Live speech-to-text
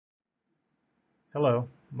Hello,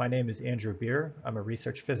 my name is Andrew Bierer. I'm a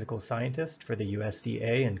research physical scientist for the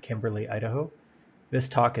USDA in Kimberly, Idaho. This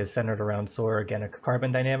talk is centered around soil organic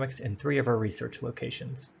carbon dynamics in 3 of our research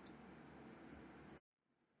locations.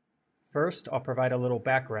 First, I'll provide a little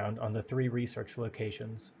background on the 3 research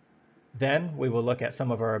locations. Then, we will look at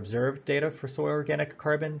some of our observed data for soil organic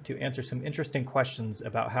carbon to answer some interesting questions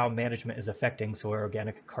about how management is affecting soil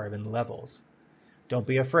organic carbon levels. Don't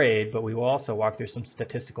be afraid, but we will also walk through some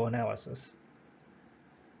statistical analysis.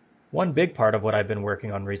 One big part of what I've been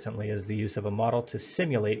working on recently is the use of a model to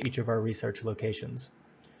simulate each of our research locations.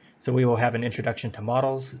 So we will have an introduction to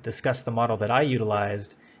models, discuss the model that I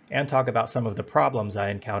utilized, and talk about some of the problems I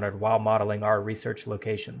encountered while modeling our research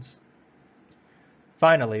locations.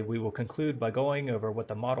 Finally, we will conclude by going over what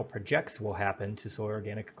the model projects will happen to soil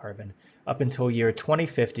organic carbon up until year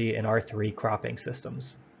 2050 in our 3 cropping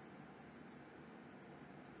systems.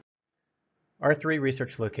 Our 3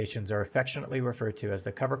 research locations are affectionately referred to as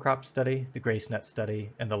the cover crop study, the grace net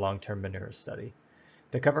study, and the long-term manure study.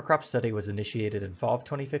 The cover crop study was initiated in fall of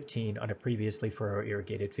 2015 on a previously furrow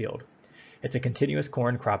irrigated field. It's a continuous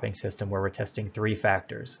corn cropping system where we're testing 3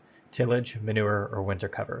 factors: tillage, manure, or winter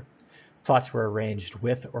cover. Plots were arranged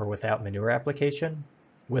with or without manure application,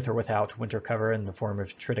 with or without winter cover in the form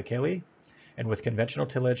of triticale, and with conventional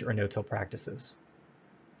tillage or no-till practices.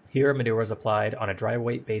 Here, manure was applied on a dry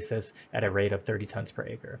weight basis at a rate of 30 tons per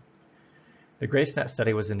acre. The GraceNet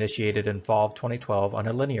study was initiated in fall of 2012 on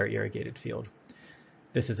a linear irrigated field.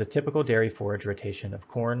 This is a typical dairy forage rotation of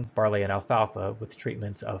corn, barley, and alfalfa with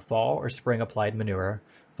treatments of fall or spring applied manure,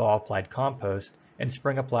 fall applied compost, and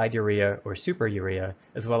spring applied urea or super urea,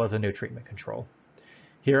 as well as a no treatment control.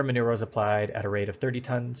 Here, manure was applied at a rate of 30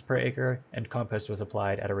 tons per acre, and compost was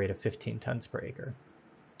applied at a rate of 15 tons per acre.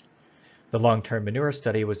 The long-term manure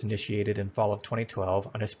study was initiated in fall of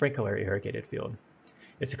 2012 on a sprinkler irrigated field.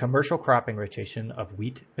 It's a commercial cropping rotation of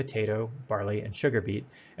wheat, potato, barley, and sugar beet,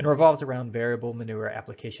 and revolves around variable manure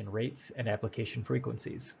application rates and application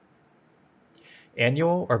frequencies.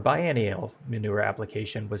 Annual or biennial manure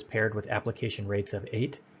application was paired with application rates of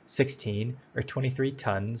 8, 16, or 23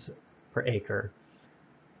 tons per acre,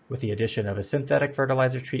 with the addition of a synthetic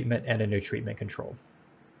fertilizer treatment and a no treatment control.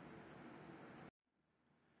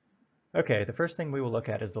 Okay, the first thing we will look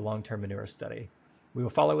at is the long-term manure study. We will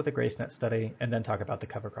follow with the GraceNet study and then talk about the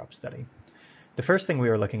cover crop study. The first thing we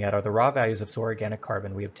are looking at are the raw values of soil organic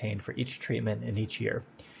carbon we obtained for each treatment in each year.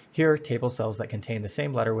 Here, table cells that contain the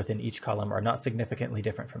same letter within each column are not significantly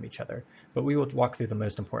different from each other, but we will walk through the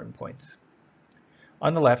most important points.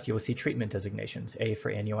 On the left, you will see treatment designations, A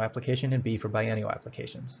for annual application and B for biennial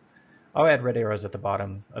applications. I'll add red arrows at the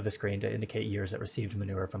bottom of the screen to indicate years that received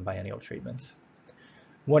manure from biennial treatments.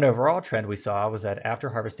 One overall trend we saw was that after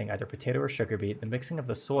harvesting either potato or sugar beet, the mixing of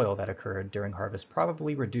the soil that occurred during harvest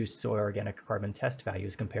probably reduced soil organic carbon test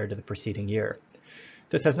values compared to the preceding year.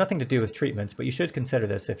 This has nothing to do with treatments, but you should consider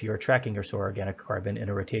this if you are tracking your soil organic carbon in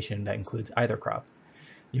a rotation that includes either crop.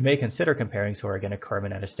 You may consider comparing soil organic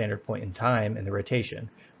carbon at a standard point in time in the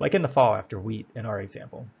rotation, like in the fall after wheat in our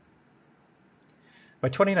example. By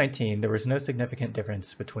 2019, there was no significant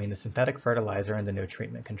difference between the synthetic fertilizer and the no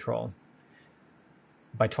treatment control.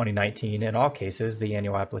 By 2019, in all cases, the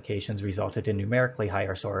annual applications resulted in numerically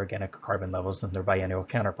higher soil organic carbon levels than their biennial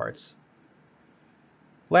counterparts.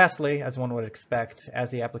 Lastly, as one would expect, as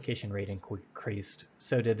the application rate increased,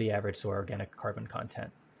 so did the average soil organic carbon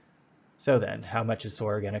content. So then, how much is soil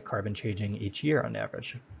organic carbon changing each year on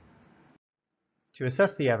average? To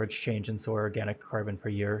assess the average change in soil organic carbon per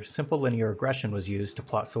year, simple linear regression was used to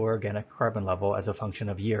plot soil organic carbon level as a function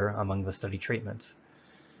of year among the study treatments.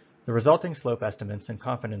 The resulting slope estimates and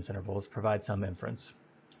confidence intervals provide some inference.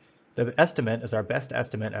 The estimate is our best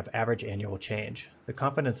estimate of average annual change. The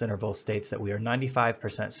confidence interval states that we are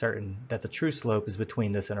 95% certain that the true slope is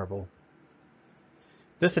between this interval.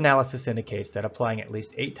 This analysis indicates that applying at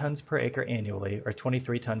least 8 tons per acre annually or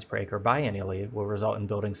 23 tons per acre biennially will result in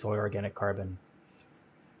building soil organic carbon.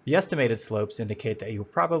 The estimated slopes indicate that you will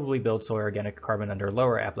probably build soil organic carbon under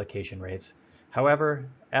lower application rates. However,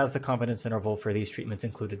 as the confidence interval for these treatments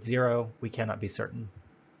included 0, we cannot be certain.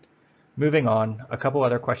 Moving on, a couple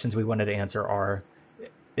other questions we wanted to answer are,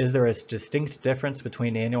 is there a distinct difference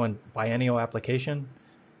between annual and biennial application?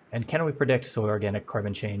 And can we predict soil organic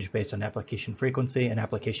carbon change based on application frequency and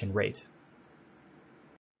application rate?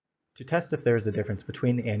 To test if there is a difference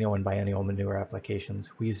between annual and biennial manure applications,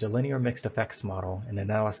 we used a linear mixed effects model and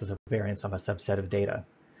analysis of variance on a subset of data.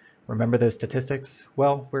 Remember those statistics?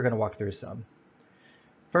 Well, we're going to walk through some.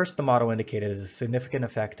 First, the model indicated a significant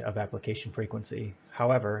effect of application frequency.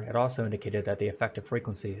 However, it also indicated that the effect of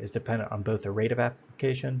frequency is dependent on both the rate of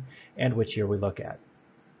application and which year we look at.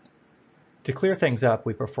 To clear things up,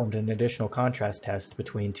 we performed an additional contrast test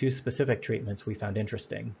between two specific treatments we found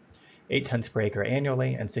interesting, 8 tons per acre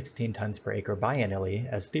annually and 16 tons per acre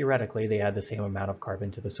biannually, as theoretically they add the same amount of carbon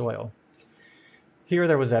to the soil. Here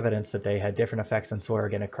there was evidence that they had different effects on soil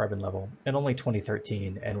organic carbon level in only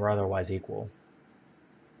 2013 and were otherwise equal.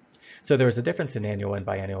 So there was a difference in annual and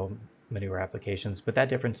biannual manure applications, but that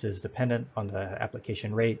difference is dependent on the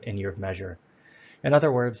application rate and year of measure. In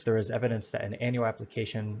other words, there is evidence that an annual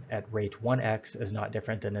application at rate 1x is not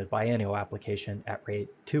different than a biannual application at rate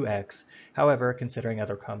 2x. However, considering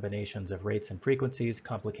other combinations of rates and frequencies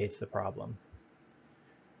complicates the problem.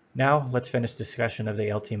 Now, let's finish discussion of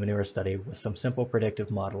the LT manure study with some simple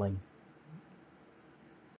predictive modeling.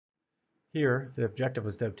 Here, the objective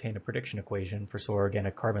was to obtain a prediction equation for soil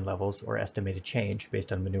organic carbon levels or estimated change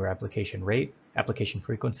based on manure application rate, application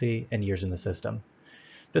frequency, and years in the system.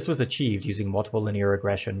 This was achieved using multiple linear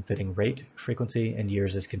regression fitting rate, frequency, and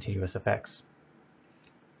years as continuous effects.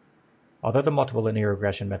 Although the multiple linear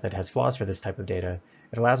regression method has flaws for this type of data,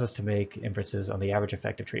 it allows us to make inferences on the average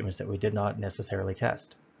effect of treatments that we did not necessarily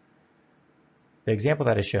test. The example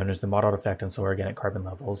that is shown is the modeled effect on soil organic carbon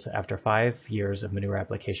levels after 5 years of manure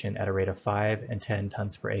application at a rate of 5 and 10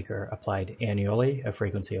 tons per acre applied annually, a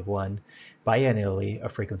frequency of 1, biannually, a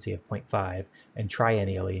frequency of 0.5, and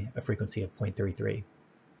triennially, a frequency of 0.33.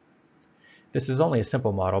 This is only a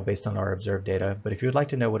simple model based on our observed data, but if you would like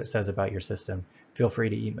to know what it says about your system, feel free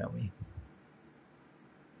to email me.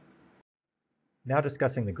 Now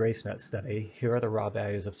discussing the GraceNet study, here are the raw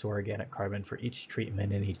values of soil organic carbon for each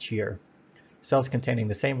treatment in each year. Cells containing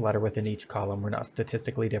the same letter within each column were not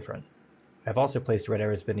statistically different. I've also placed red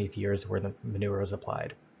arrows beneath years where the manure was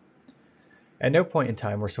applied. At no point in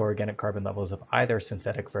time were soil organic carbon levels of either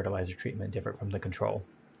synthetic fertilizer treatment different from the control.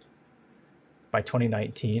 By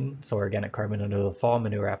 2019, soil organic carbon under the fall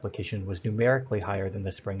manure application was numerically higher than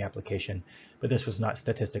the spring application, but this was not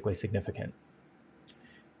statistically significant.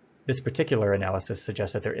 This particular analysis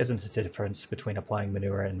suggests that there isn't a difference between applying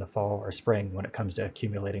manure in the fall or spring when it comes to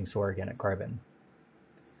accumulating soil organic carbon.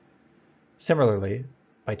 Similarly,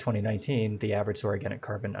 by 2019, the average soil organic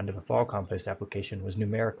carbon under the fall compost application was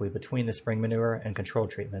numerically between the spring manure and control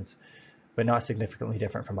treatments, but not significantly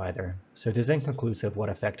different from either, so it is inconclusive what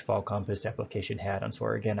effect fall compost application had on soil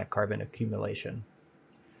organic carbon accumulation.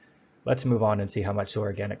 Let's move on and see how much soil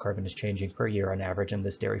organic carbon is changing per year on average in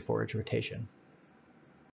this dairy forage rotation.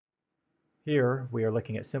 Here, we are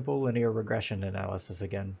looking at simple linear regression analysis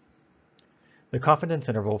again. The confidence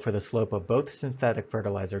interval for the slope of both synthetic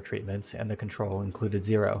fertilizer treatments and the control included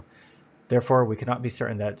 0. Therefore, we cannot be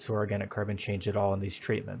certain that soil organic carbon changed at all in these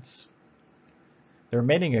treatments. The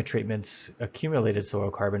remaining treatments accumulated soil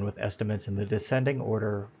carbon with estimates in the descending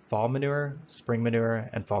order fall manure, spring manure,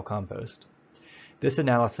 and fall compost. This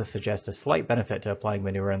analysis suggests a slight benefit to applying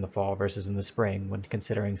manure in the fall versus in the spring when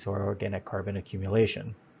considering soil organic carbon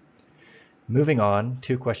accumulation. Moving on,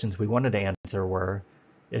 2 questions we wanted to answer were,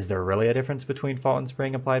 is there really a difference between fall and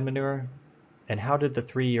spring applied manure? And how did the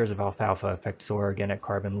 3 years of alfalfa affect soil organic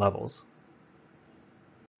carbon levels?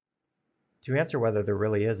 To answer whether there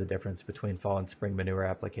really is a difference between fall and spring manure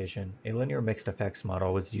application, a linear mixed effects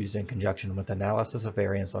model was used in conjunction with analysis of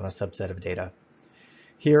variance on a subset of data.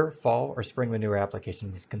 Here, fall or spring manure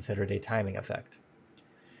application was considered a timing effect.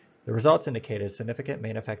 The results indicated significant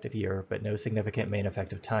main effective year, but no significant main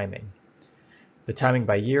effective timing. The timing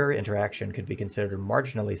by year interaction could be considered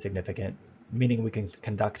marginally significant, meaning we can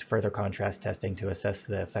conduct further contrast testing to assess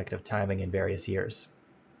the effect of timing in various years.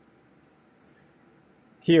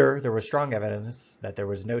 Here, there was strong evidence that there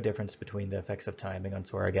was no difference between the effects of timing on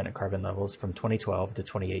soil organic carbon levels from 2012 to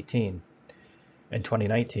 2018. In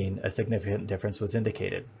 2019, a significant difference was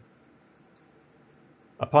indicated.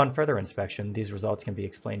 Upon further inspection, these results can be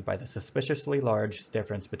explained by the suspiciously large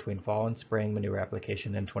difference between fall and spring manure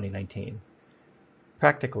application in 2019.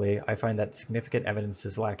 Practically, I find that significant evidence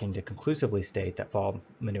is lacking to conclusively state that fall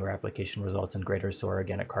manure application results in greater soil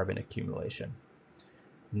organic carbon accumulation.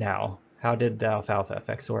 Now, how did the alfalfa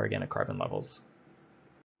affect soil organic carbon levels?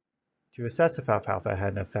 To assess if alfalfa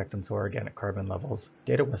had an effect on soil organic carbon levels,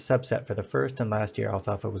 data was subset for the first and last year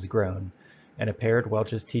alfalfa was grown, and a paired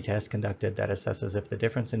Welch's t-test conducted that assesses if the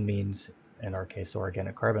difference in means, in our case soil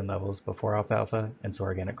organic carbon levels before alfalfa and soil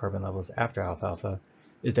organic carbon levels after alfalfa,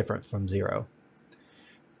 is different from 0.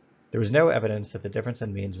 There was no evidence that the difference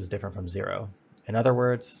in means was different from 0. In other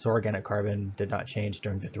words, soil organic carbon did not change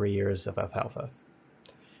during the 3 years of alfalfa.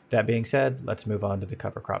 That being said, let's move on to the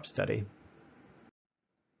cover crop study.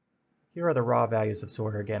 Here are the raw values of soil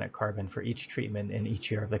organic carbon for each treatment in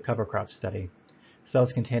each year of the cover crop study.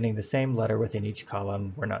 Cells containing the same letter within each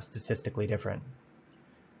column were not statistically different.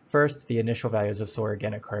 First, the initial values of soil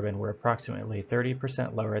organic carbon were approximately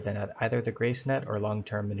 30% lower than at either the GraceNet or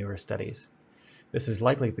long-term manure studies. This is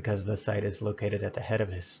likely because the site is located at the head of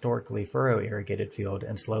a historically furrow-irrigated field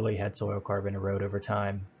and slowly had soil carbon erode over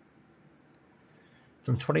time.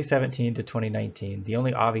 From 2017 to 2019, the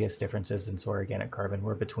only obvious differences in soil organic carbon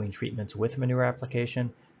were between treatments with manure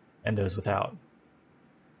application and those without.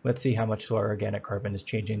 Let's see how much soil organic carbon is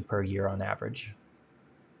changing per year on average.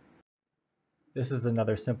 This is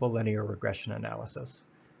another simple linear regression analysis.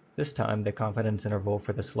 This time, the confidence interval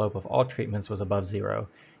for the slope of all treatments was above 0,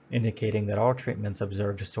 indicating that all treatments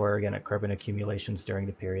observed soil organic carbon accumulations during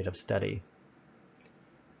the period of study.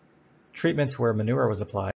 Treatments where manure was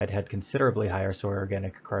applied had considerably higher soil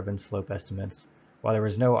organic carbon slope estimates, while there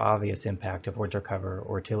was no obvious impact of winter cover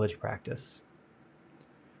or tillage practice.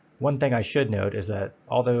 One thing I should note is that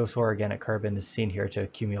although soil organic carbon is seen here to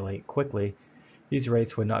accumulate quickly, these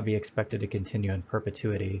rates would not be expected to continue in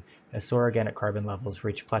perpetuity as soil organic carbon levels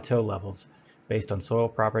reach plateau levels based on soil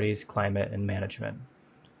properties, climate, and management.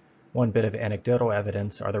 One bit of anecdotal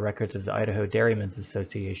evidence are the records of the Idaho Dairymen's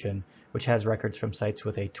Association, which has records from sites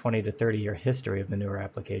with a 20 to 30 year history of manure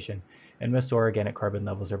application, and most soil organic carbon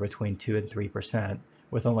levels are between 2 and 3%,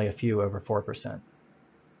 with only a few over 4%.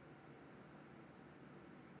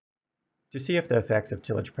 To see if the effects of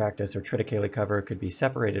tillage practice or triticale cover could be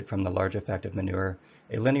separated from the large effect of manure,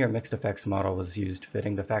 a linear mixed effects model was used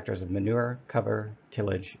fitting the factors of manure, cover,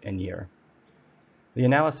 tillage, and year. The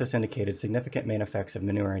analysis indicated significant main effects of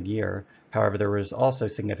manure and year. However, there was also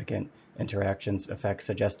significant interactions effects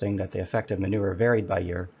suggesting that the effect of manure varied by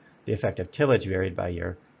year, the effect of tillage varied by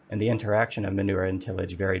year, and the interaction of manure and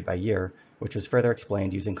tillage varied by year, which was further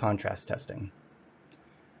explained using contrast testing.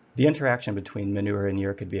 The interaction between manure and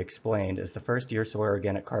year could be explained as the first year soil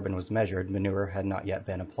organic carbon was measured, manure had not yet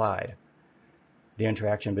been applied. The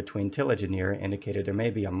interaction between tillage and year indicated there may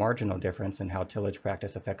be a marginal difference in how tillage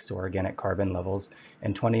practice affects soil organic carbon levels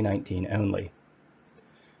in 2019 only.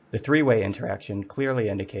 The three-way interaction clearly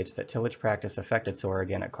indicates that tillage practice affected soil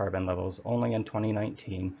organic carbon levels only in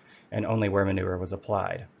 2019 and only where manure was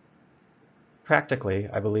applied. Practically,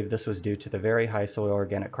 I believe this was due to the very high soil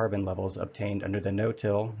organic carbon levels obtained under the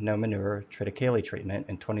no-till, no-manure triticale treatment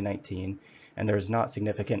in 2019, and there is not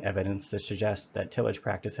significant evidence to suggest that tillage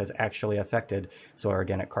practice has actually affected soil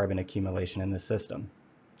organic carbon accumulation in this system.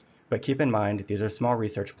 But keep in mind, these are small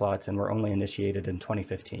research plots and were only initiated in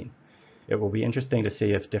 2015. It will be interesting to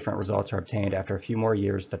see if different results are obtained after a few more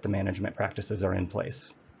years that the management practices are in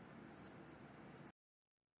place.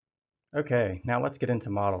 Okay, now let's get into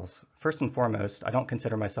models. First and foremost, I don't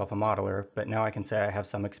consider myself a modeler, but now I can say I have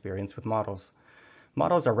some experience with models.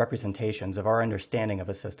 Models are representations of our understanding of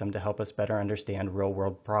a system to help us better understand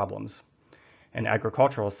real-world problems. In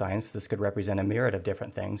agricultural science, this could represent a myriad of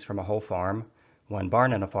different things, from a whole farm, one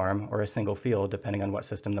barn in a farm, or a single field, depending on what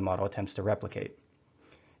system the model attempts to replicate.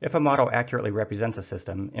 If a model accurately represents a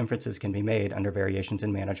system, inferences can be made under variations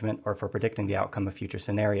in management or for predicting the outcome of future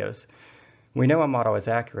scenarios. We know a model is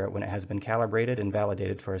accurate when it has been calibrated and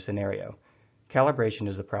validated for a scenario. Calibration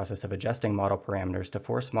is the process of adjusting model parameters to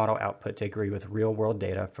force model output to agree with real-world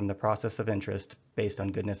data from the process of interest based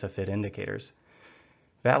on goodness of fit indicators.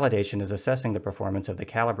 Validation is assessing the performance of the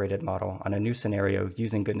calibrated model on a new scenario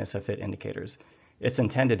using goodness of fit indicators. It's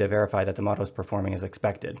intended to verify that the model is performing as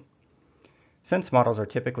expected. Since models are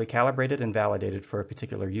typically calibrated and validated for a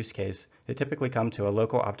particular use case, they typically come to a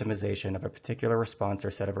local optimization of a particular response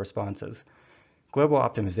or set of responses. Global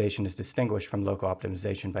optimization is distinguished from local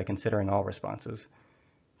optimization by considering all responses.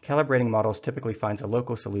 Calibrating models typically finds a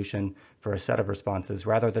local solution for a set of responses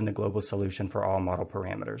rather than the global solution for all model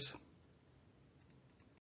parameters.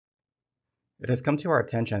 It has come to our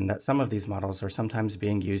attention that some of these models are sometimes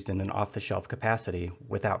being used in an off-the-shelf capacity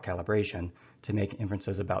without calibration to make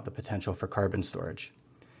inferences about the potential for carbon storage.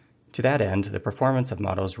 To that end, the performance of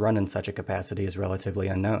models run in such a capacity is relatively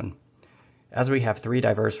unknown. As we have 3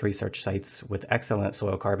 diverse research sites with excellent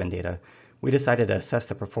soil carbon data, we decided to assess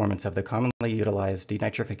the performance of the commonly utilized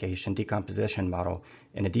denitrification decomposition model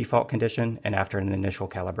in a default condition and after an initial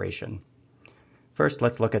calibration. First,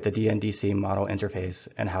 let's look at the DNDC model interface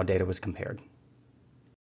and how data was compared.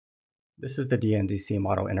 This is the DNDC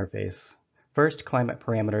model interface. First, climate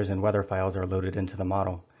parameters and weather files are loaded into the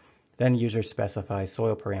model. Then users specify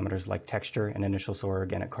soil parameters like texture and initial soil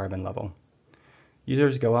organic carbon level.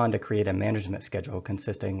 Users go on to create a management schedule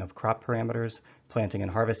consisting of crop parameters, planting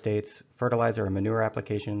and harvest dates, fertilizer and manure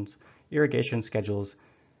applications, irrigation schedules,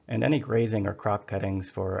 and any grazing or crop cuttings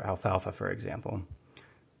for alfalfa, for example.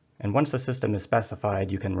 And once the system is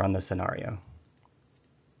specified, you can run the scenario.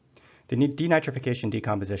 The denitrification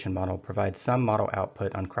decomposition model provides some model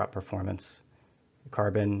output on crop performance.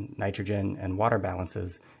 carbon, nitrogen, and water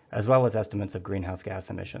balances, as well as estimates of greenhouse gas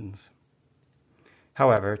emissions.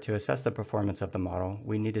 However, to assess the performance of the model,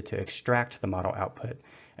 we needed to extract the model output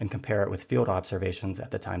and compare it with field observations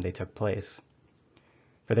at the time they took place.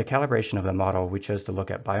 For the calibration of the model, we chose to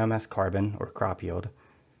look at biomass carbon, or crop yield,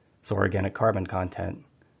 soil organic carbon content,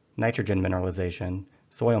 nitrogen mineralization,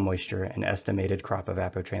 soil moisture, and estimated crop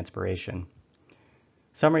evapotranspiration.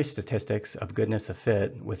 Summary statistics of goodness of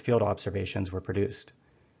fit with field observations were produced.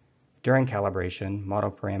 During calibration,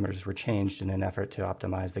 model parameters were changed in an effort to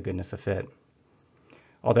optimize the goodness of fit.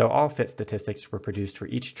 Although all fit statistics were produced for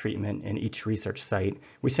each treatment in each research site,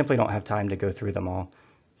 we simply don't have time to go through them all.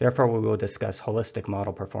 Therefore, we will discuss holistic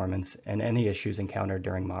model performance and any issues encountered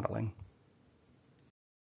during modeling.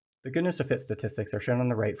 The goodness of fit statistics are shown on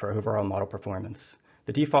the right for overall model performance.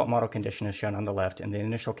 The default model condition is shown on the left and the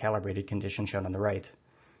initial calibrated condition shown on the right.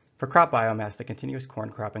 For crop biomass, the continuous corn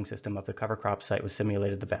cropping system of the cover crop site was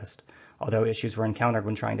simulated the best, although issues were encountered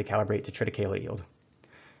when trying to calibrate to triticale yield.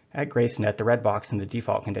 At GraceNet, the red box in the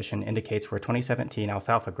default condition indicates where 2017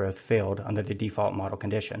 alfalfa growth failed under the default model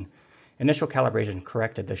condition. Initial calibration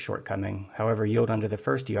corrected this shortcoming, however yield under the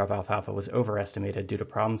first year of alfalfa was overestimated due to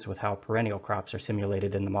problems with how perennial crops are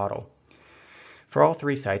simulated in the model. For all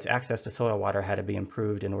three sites, access to soil water had to be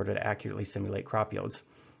improved in order to accurately simulate crop yields.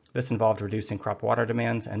 This involved reducing crop water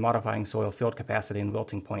demands and modifying soil field capacity and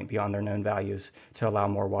wilting point beyond their known values to allow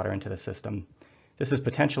more water into the system. This is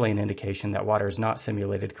potentially an indication that water is not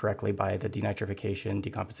simulated correctly by the denitrification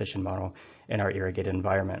decomposition model in our irrigated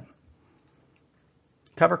environment.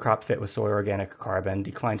 Cover crop fit with soil organic carbon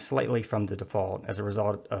declined slightly from the default as a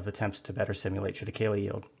result of attempts to better simulate triticale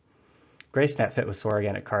yield. GraceNet fit with soil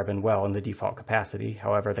organic carbon well in the default capacity,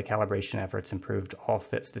 however the calibration efforts improved all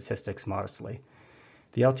fit statistics modestly.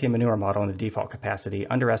 The LT manure model in the default capacity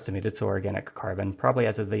underestimated soil organic carbon, probably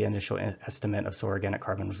as the initial estimate of soil organic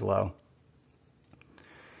carbon was low.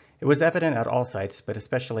 It was evident at all sites, but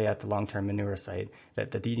especially at the long-term manure site,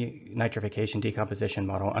 that the denitrification decomposition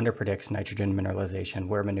model underpredicts nitrogen mineralization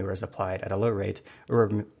where manure is applied at a low rate or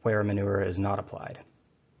where manure is not applied.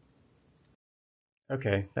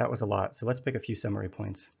 Okay, that was a lot, so let's pick a few summary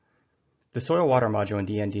points. The soil water module in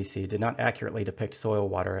DNDC did not accurately depict soil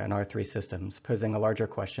water in our three systems, posing a larger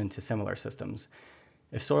question to similar systems.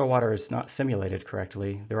 If soil water is not simulated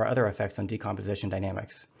correctly, there are other effects on decomposition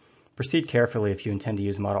dynamics. Proceed carefully if you intend to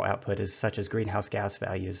use model output such as greenhouse gas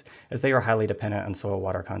values, as they are highly dependent on soil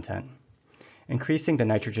water content. Increasing the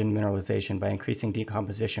nitrogen mineralization by increasing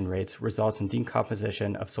decomposition rates results in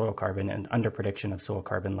decomposition of soil carbon and underprediction of soil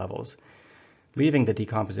carbon levels. Leaving the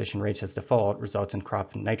decomposition rates as default results in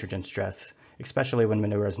crop nitrogen stress, especially when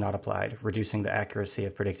manure is not applied, reducing the accuracy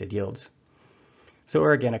of predicted yields. Soil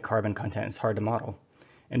organic carbon content is hard to model.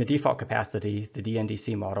 In the default capacity, the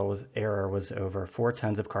DNDC model's error was over 4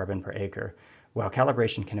 tons of carbon per acre. While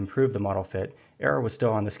calibration can improve the model fit, error was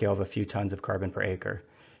still on the scale of a few tons of carbon per acre.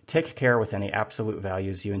 Take care with any absolute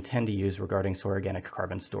values you intend to use regarding soil organic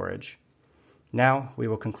carbon storage. Now, we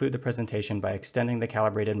will conclude the presentation by extending the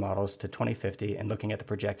calibrated models to 2050 and looking at the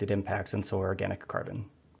projected impacts on soil organic carbon.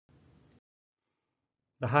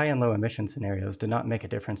 The high and low emission scenarios did not make a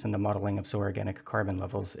difference in the modeling of soil organic carbon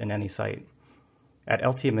levels in any site. At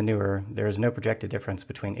LT manure, there is no projected difference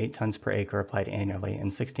between 8 tons per acre applied annually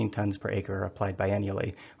and 16 tons per acre applied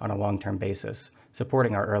biennially on a long-term basis,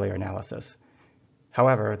 supporting our earlier analysis.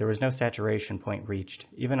 However, there was no saturation point reached,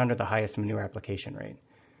 even under the highest manure application rate.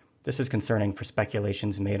 This is concerning for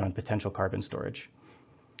speculations made on potential carbon storage.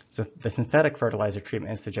 So the synthetic fertilizer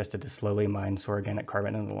treatment is suggested to slowly mine soil organic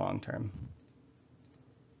carbon in the long term.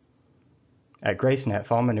 At GraceNet,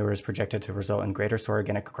 fall manure is projected to result in greater soil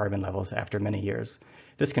organic carbon levels after many years.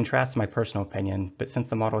 This contrasts my personal opinion, but since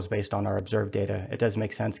the model is based on our observed data, it does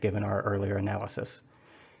make sense given our earlier analysis.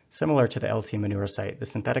 Similar to the LT manure site, the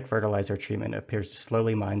synthetic fertilizer treatment appears to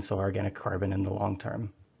slowly mine soil organic carbon in the long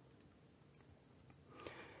term.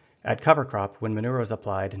 At cover crop, when manure was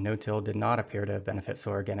applied, no-till did not appear to benefit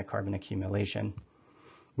soil organic carbon accumulation.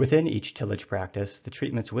 Within each tillage practice, the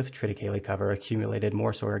treatments with triticale cover accumulated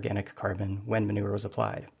more soil organic carbon when manure was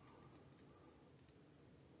applied.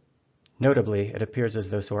 Notably, it appears as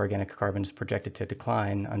though soil organic carbon is projected to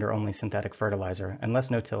decline under only synthetic fertilizer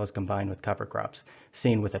unless no-till is combined with cover crops,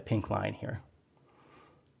 seen with a pink line here.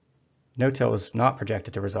 No-till is not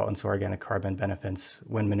projected to result in soil organic carbon benefits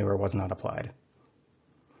when manure was not applied.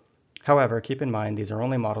 However, keep in mind these are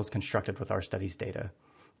only models constructed with our study's data.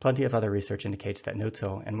 Plenty of other research indicates that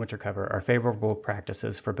no-till and winter cover are favorable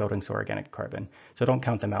practices for building soil organic carbon, so don't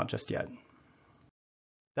count them out just yet.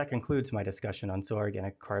 That concludes my discussion on soil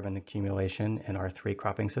organic carbon accumulation in our 3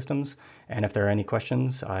 cropping systems, and if there are any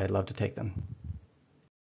questions, I'd love to take them.